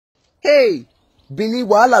Hey, Bini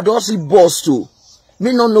wahala don see boss too.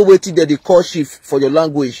 Me no know wetin they call chief for your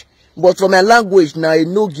language, but for my language na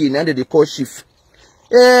Enogie and they call chief.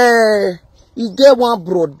 E get one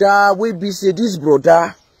brother wey be say this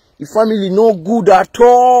brother, the family no good at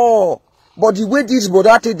all. But the way this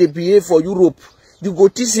brother take dey behave for Europe, you go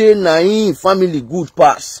think say na him family good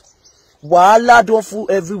pass. Wahala don full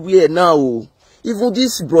everywhere now. Even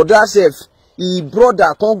this brother self, his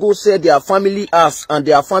brother can't go sell their family house and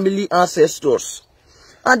their family ancestors.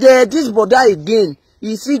 And this brother again,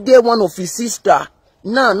 he see get one of his sister.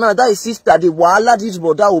 Now that his sister, the wahala this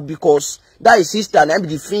brother will because that his sister na be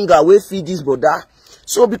the finger wey feed this brother.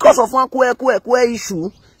 So because of one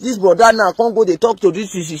issue, this brother now can't go they talk to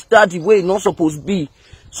this his sister the way it not supposed to be.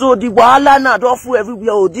 So the wahala now don't full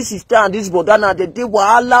everywhere. Oh, this sister and this brother now they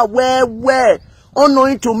wahala where.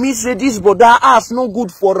 Unknowing to me say this brother house no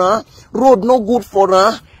good for her, road no good for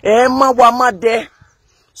her, wama there.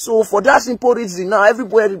 So for that simple reason now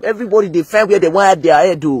everybody they find where they want their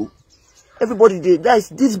head do. Everybody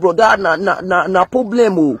this brother na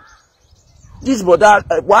problem oh. This brother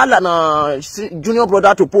while na junior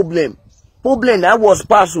brother to problem that was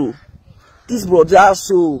pass oh. This brother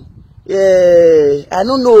so I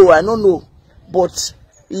don't know but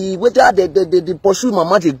whether they pursue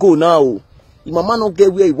mama they go now. The mama no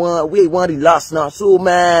get where he want relax now. So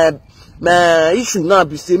my issue now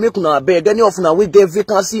be say make una beg any of una we get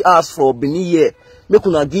vacancy ask for Benin here. Make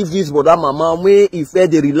una give this brother mama wey if they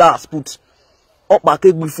relax put up back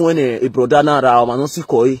before a brother now that no see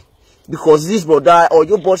koi. Because this brother or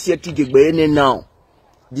your boss here to now.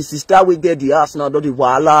 The sister we get the house now don't the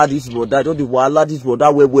wahala this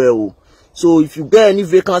brother well. So if you get any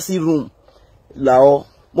vacancy room, lao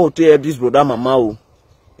mo tell this brother mama oh.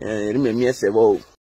 Remember me